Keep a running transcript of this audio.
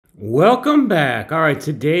Welcome back. All right,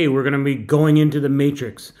 today we're going to be going into the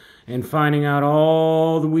matrix and finding out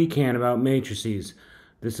all that we can about matrices.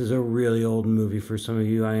 This is a really old movie for some of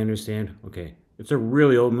you, I understand. Okay, it's a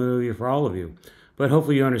really old movie for all of you, but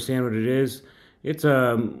hopefully you understand what it is. It's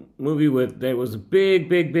a movie that was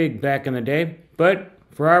big back in the day, but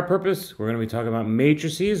for our purpose, we're going to be talking about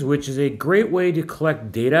matrices, which is a great way to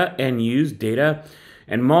collect data and use data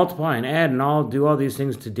and multiply and add and do all these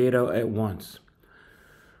things to data at once.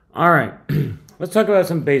 All right, let's talk about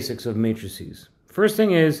some basics of matrices. First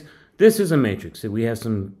thing is, this is a matrix. We have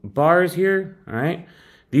some bars here, all right?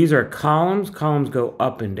 These are columns. Columns go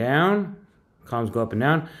up and down. Columns go up and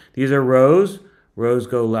down. These are rows. Rows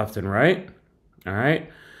go left and right, all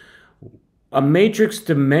right? A matrix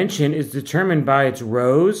dimension is determined by its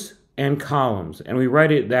rows and columns, and we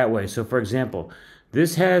write it that way. So, for example,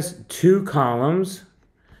 this has 2 columns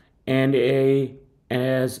and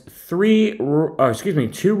has 2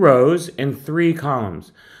 rows and 3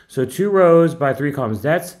 columns. So 2 rows by 3 columns.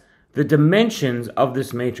 That's the dimensions of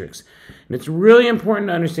this matrix. And it's really important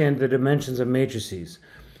to understand the dimensions of matrices.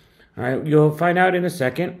 All right, you'll find out in a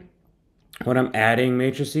second when I'm adding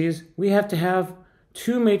matrices. We have to have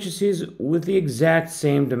 2 matrices with the exact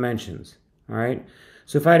same dimensions. All right,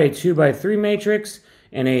 so if I had a 2 by 3 matrix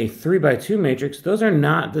and a 3 by 2 matrix, those are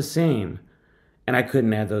not the same, and I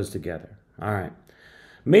couldn't add those together. All right.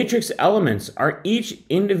 Matrix elements are each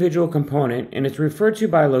individual component, and it's referred to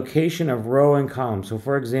by location of row and column. So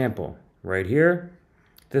for example, right here,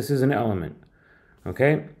 this is an element,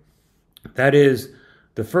 okay? That is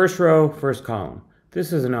the first row, first column.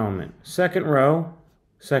 This is an element. Second row,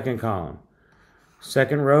 second column.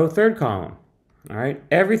 Second row, third column, all right?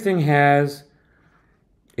 Everything has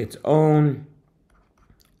its own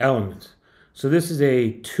elements. So this is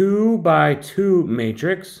a 2 by 2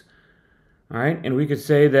 matrix. All right, and we could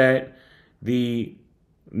say that the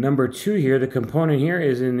number 2 here, the component here,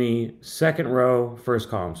 is in the second row, first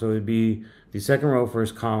column. So it would be the second row,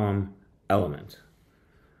 first column element.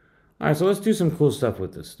 All right, so let's do some cool stuff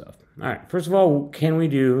with this stuff. All right, first of all, can we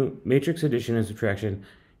do matrix addition and subtraction?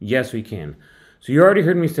 Yes, we can. So you already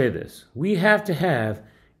heard me say this. We have to have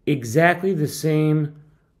exactly the same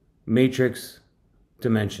matrix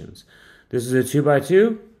dimensions. This is a 2 by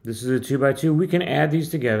 2. This is a 2 by 2. We can add these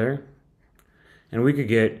together, and we could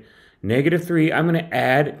get -3. I'm going to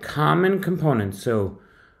add common components. So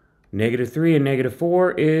 -3 and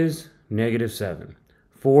 -4 is -7.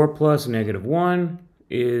 4 plus -1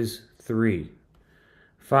 is 3.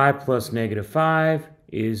 5 plus -5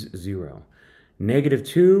 is 0.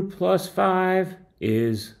 -2 plus 5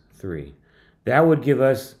 is 3. That would give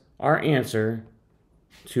us our answer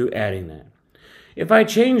to adding that. If I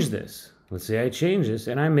change this, let's say I change this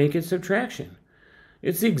and I make it subtraction.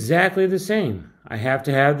 It's exactly the same. I have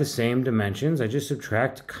to have the same dimensions. I just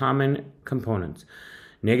subtract common components.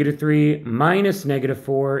 -3 minus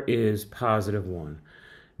 -4 is +1.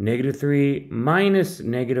 -3 minus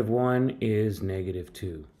 -1 is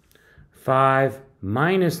 -2. 5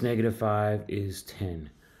 minus -5 is 10.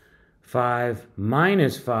 5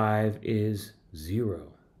 minus 5 is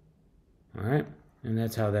 0. All right? And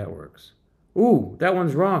that's how that works. Ooh, that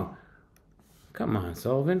one's wrong. Come on,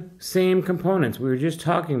 Sullivan. Same components. We were just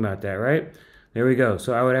talking about that, right? There we go.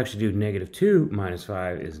 So I would actually do -2 minus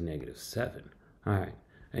 5 is -7. All right.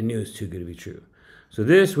 I knew it was too good to be true. So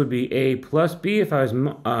this would be A plus B. If I was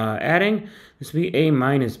adding, this would be A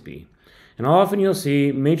minus B. And often you'll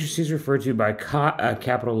see matrices referred to by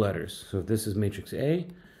capital letters. So if this is matrix A,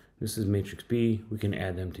 this is matrix B, we can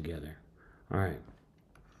add them together. All right.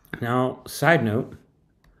 Now, side note.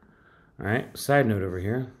 All right, side note over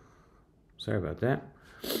here. Sorry about that.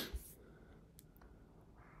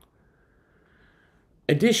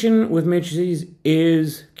 Addition with matrices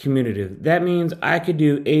is commutative. That means I could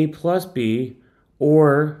do A plus B,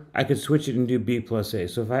 or I could switch it and do B plus A.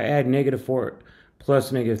 So if I add -4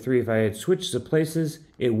 plus -3, if I had switched the places,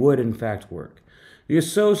 it would in fact work. The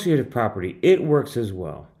associative property, it works as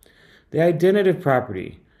well. The identitive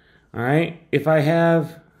property, all right, if I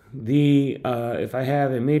have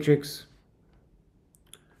a matrix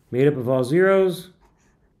made up of all zeros,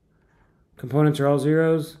 components are all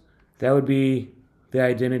zeros, that would be the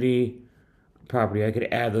identity property. I could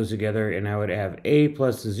add those together and I would have A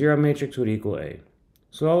plus the 0 matrix would equal A.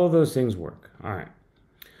 So all of those things work. All right.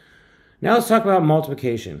 Now let's talk about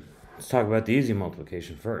multiplication. Let's talk about the easy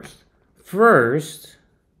multiplication first. First,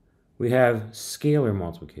 we have scalar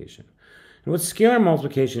multiplication. And what scalar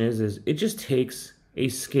multiplication is it just takes a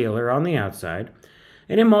scalar on the outside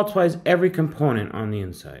and it multiplies every component on the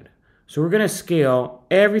inside. So we're going to scale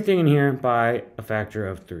everything in here by a factor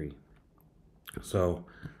of 3. So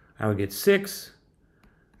I would get 6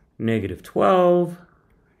 negative 12,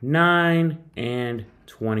 9, and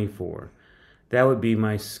 24. That would be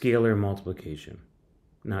my scalar multiplication.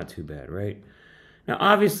 Not too bad, right? Now,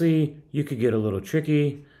 obviously, you could get a little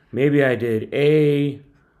tricky. Maybe I did A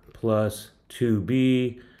plus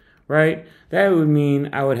 2B, right? That would mean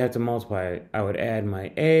I would have to multiply. I would add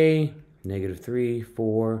my A, negative 3,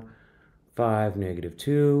 4, 5, negative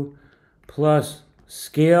 2, plus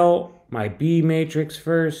scale my B matrix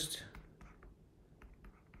first,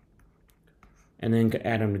 and then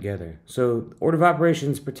add them together. So order of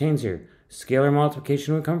operations pertains here. Scalar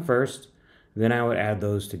multiplication would come first, then I would add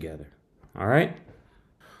those together. All right?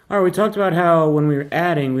 All right, we talked about how when we were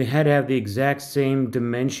adding, we had to have the exact same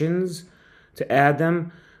dimensions to add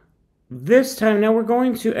them. This time, now we're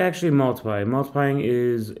going to actually multiply. Multiplying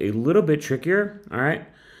is a little bit trickier, all right?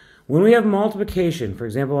 When we have multiplication, for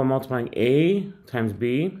example, I'm multiplying A times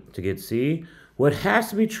B to get C, what has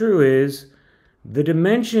to be true is the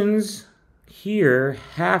dimensions here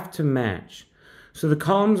have to match. So the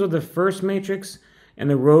columns of the first matrix and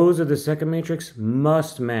the rows of the second matrix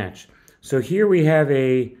must match. So here we have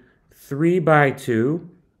a 3 by 2,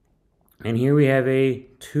 and here we have a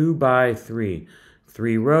 2 by 3.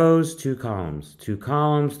 3 rows, 2 columns. 2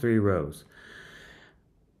 columns, 3 rows.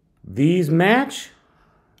 These match.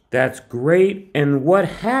 That's great. And what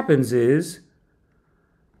happens is,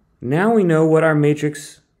 now we know what our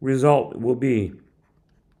matrix result will be.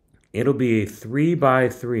 It'll be a 3 by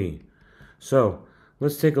 3. So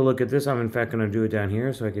let's take a look at this. I'm in fact going to do it down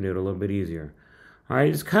here so I can do it a little bit easier. All right,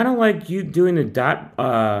 it's kind of like you doing the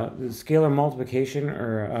scalar multiplication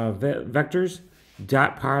or vectors,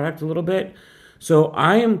 dot product a little bit. So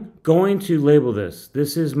I am going to label this.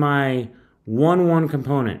 This is my 1, 1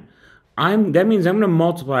 component. That means I'm going to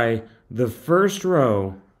multiply the first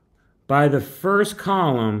row by the first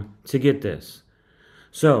column to get this.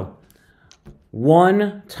 So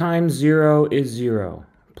 1 times 0 is 0,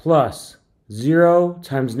 plus 0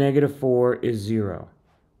 times negative 4 is 0.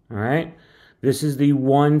 All right? This is the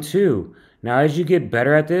 1, 2. Now, as you get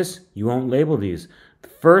better at this, you won't label these.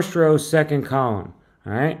 First row, second column.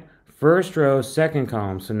 All right? First row, second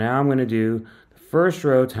column. So now I'm going to do the first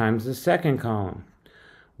row times the second column.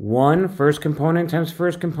 1 first component times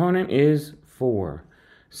first component is 4.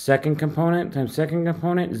 Second component times second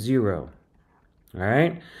component, 0. All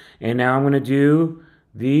right? And now I'm going to do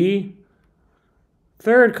the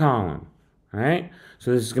third column. All right?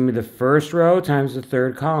 So this is going to be the first row times the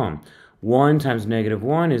third column. 1 times negative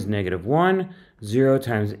 1 is negative 1. 0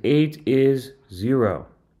 times 8 is 0.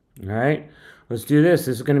 All right? Let's do this.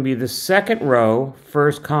 This is going to be the second row,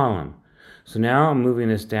 first column. So now I'm moving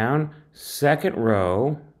this down. Second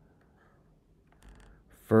row,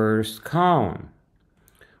 first column.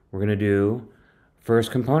 We're going to do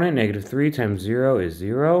first component, negative 3 times 0 is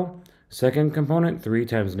 0. Second component, 3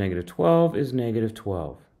 times negative 12 is negative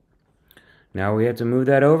 12. Now we have to move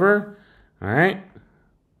that over. All right?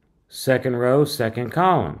 Second row, second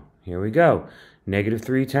column. Here we go. Negative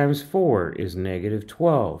 3 times 4 is negative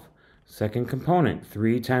 12. Second component,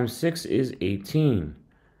 3 times 6 is 18.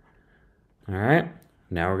 All right?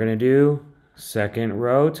 Now we're going to do second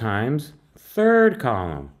row times third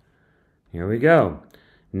column. Here we go.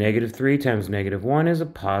 Negative 3 times negative 1 is a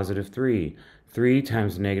positive 3. 3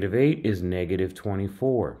 times negative 8 is negative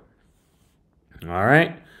 24. All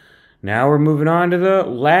right? Now we're moving on to the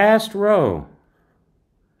last row.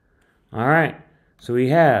 All right, so we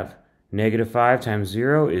have negative 5 times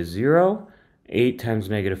 0 is 0. 8 times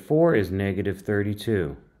negative 4 is negative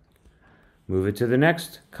 32. Move it to the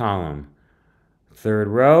next column. Third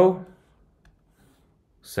row,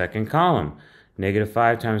 second column. Negative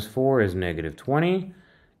 5 times 4 is negative 20.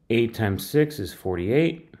 8 times 6 is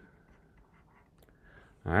 48.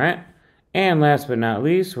 All right, and last but not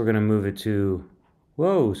least, we're going to move it to,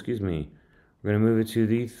 we're going to move it to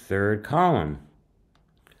the third column.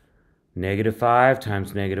 Negative 5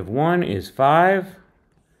 times negative 1 is 5.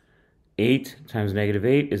 8 times negative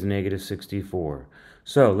 8 is negative 64.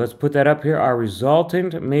 So let's put that up here. Our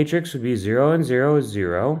resultant matrix would be 0 and 0 is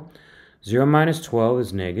 0. 0 minus 12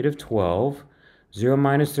 is negative 12. 0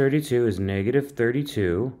 minus 32 is negative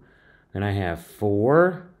 32. Then I have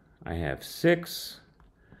 4. I have 6.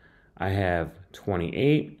 I have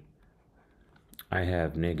 28. I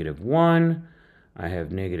have negative 1. I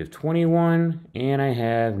have negative 21, and I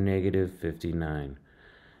have negative 59.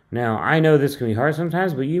 Now, I know this can be hard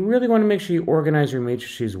sometimes, but you really want to make sure you organize your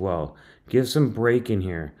matrices well. Give some break in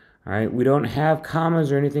here, all right? We don't have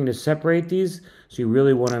commas or anything to separate these, so you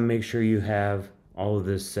really want to make sure you have all of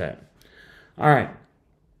this set. All right,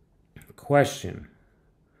 question.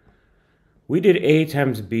 We did A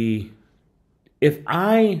times B if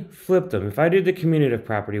I flipped them, if I did the commutative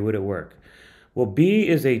property, would it work? Well, B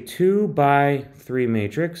is a 2 by 3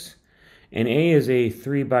 matrix, and A is a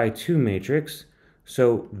 3 by 2 matrix.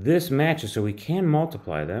 So this matches, so we can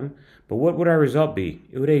multiply them. But what would our result be?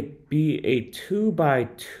 It would be a 2 by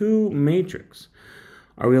 2 matrix.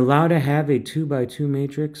 Are we allowed to have a 2 by 2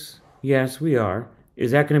 matrix? Yes, we are.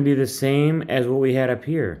 Is that going to be the same as what we had up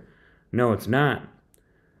here? No, it's not.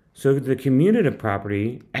 So the commutative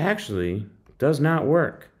property actually does not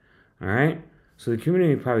work. All right? So the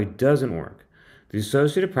commutative property doesn't work. The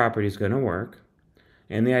associative property is going to work,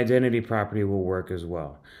 and the identity property will work as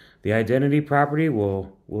well. The identity property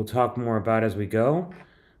we'll talk more about as we go,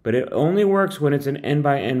 but it only works when it's an n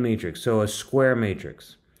by n matrix, so a square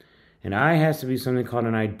matrix. And I has to be something called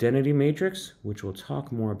an identity matrix, which we'll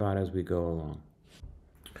talk more about as we go along.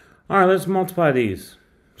 All right, let's multiply these.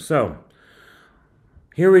 So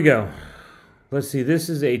here we go. Let's see, this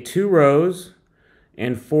is a 2 rows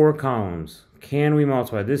and 4 columns. Can we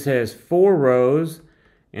multiply? This has 4 rows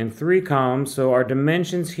and 3 columns, so our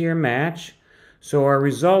dimensions here match. So our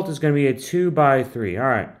result is going to be a 2 by 3. All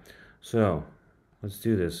right, so let's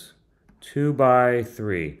do this. 2 by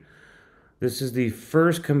 3. This is the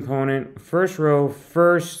first component, first row,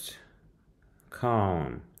 first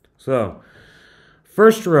column. So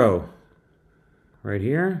first row right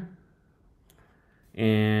here,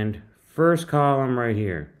 and first column right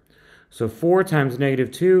here. So 4 times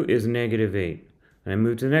negative 2 is negative 8. And I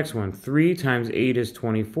move to the next one. 3 times 8 is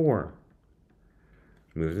 24.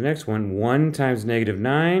 Move to the next one. 1 times negative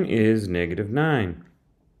 9 is negative 9.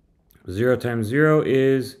 0 times 0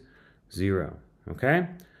 is 0. Okay?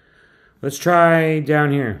 Let's try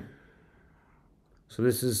down here. So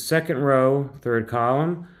this is second row, third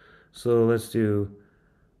column. So let's do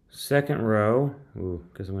second row. Ooh,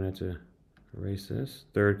 because I'm going to have to erase this.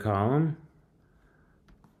 Third column.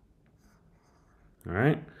 All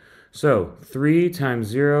right. So 3 times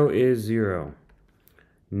 0 is 0.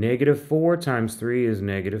 Negative 4 times 3 is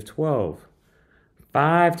negative 12.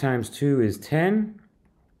 5 times 2 is 10.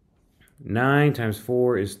 9 times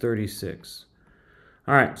 4 is 36.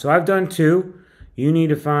 All right, so I've done 2. You need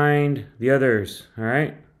to find the others. All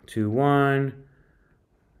right, 2, 1,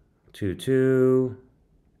 2, 2,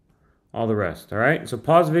 all the rest. All right, so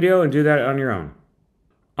pause the video and do that on your own.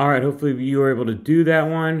 All right, hopefully you were able to do that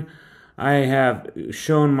one. I have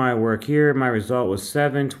shown my work here. My result was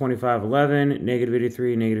 7, 25, 11, negative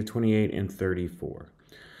 83, negative 28, and 34.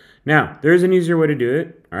 Now, there's an easier way to do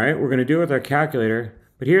it. All right, we're going to do it with our calculator.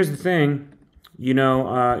 But here's the thing. You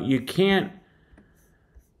know, you can't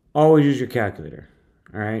always use your calculator.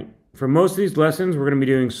 All right. For most of these lessons, we're going to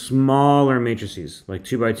be doing smaller matrices, like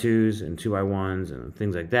 2 by 2s and 2 by 1s and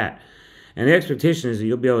things like that. And the expectation is that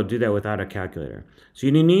you'll be able to do that without a calculator. So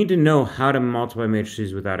you need to know how to multiply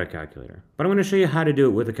matrices without a calculator. But I'm going to show you how to do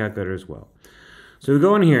it with a calculator as well. So we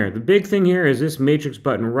go in here. The big thing here is this matrix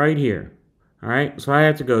button right here. All right, so I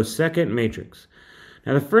have to go second matrix.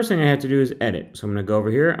 Now the first thing I have to do is edit. So I'm going to go over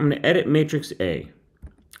here. I'm going to edit matrix A.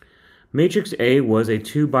 Matrix A was a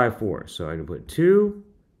 2 by 4. So I can put 2,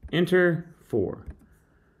 enter, 4.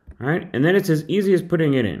 All right, and then it's as easy as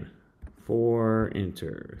putting it in. 4,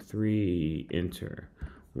 enter, 3, enter,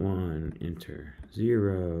 1, enter,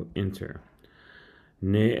 0, enter.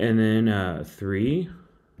 And then 3,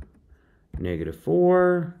 negative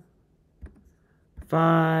 4,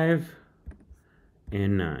 5,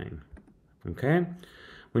 and 9. Okay?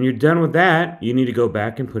 When you're done with that, you need to go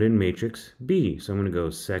back and put in matrix B. So I'm going to go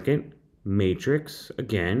second matrix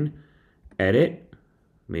again, edit,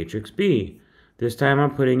 matrix B. This time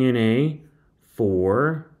I'm putting in a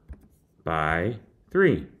 4 by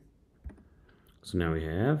 3. So now we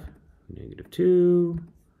have negative 2,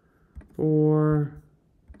 4,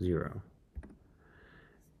 0,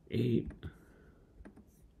 8,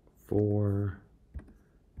 4,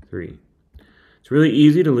 3. It's really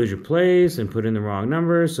easy to lose your place and put in the wrong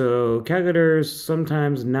number, so calculators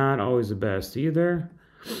sometimes not always the best either,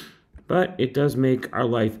 but it does make our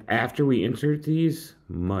life after we insert these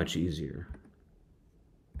much easier.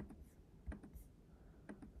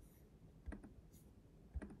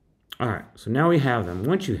 All right, so now we have them.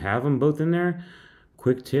 Once you have them both in there,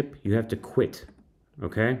 quick tip, you have to quit,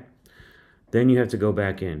 okay? Then you have to go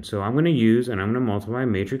back in. So I'm going to use, and I'm going to multiply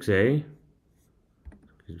matrix A,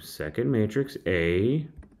 second matrix A,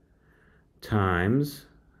 times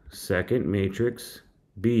second matrix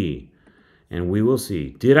B. And we will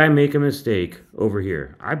see, did I make a mistake over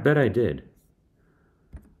here? I bet I did.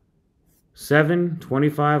 7,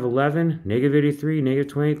 25, 11, negative 83,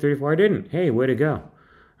 negative 28, 34. I didn't. Hey, way to go.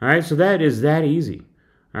 All right, so that is that easy.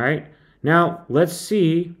 All right, now let's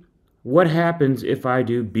see what happens if I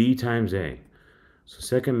do B times A. So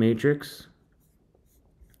second matrix,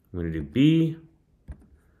 I'm going to do B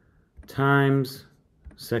times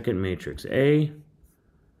second matrix A.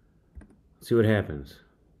 Let's see what happens.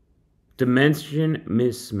 Dimension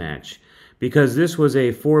mismatch. Because this was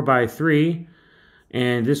a 4 by 3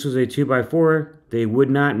 and this was a 2 by 4, they would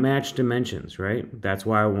not match dimensions, right? That's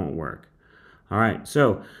why it won't work. All right,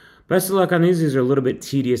 so best of luck on these. These are a little bit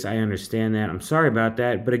tedious. I understand that. I'm sorry about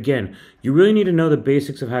that. But again, you really need to know the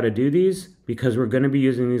basics of how to do these because we're going to be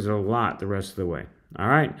using these a lot the rest of the way. All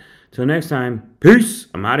right, till next time, peace.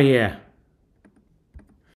 I'm out of here.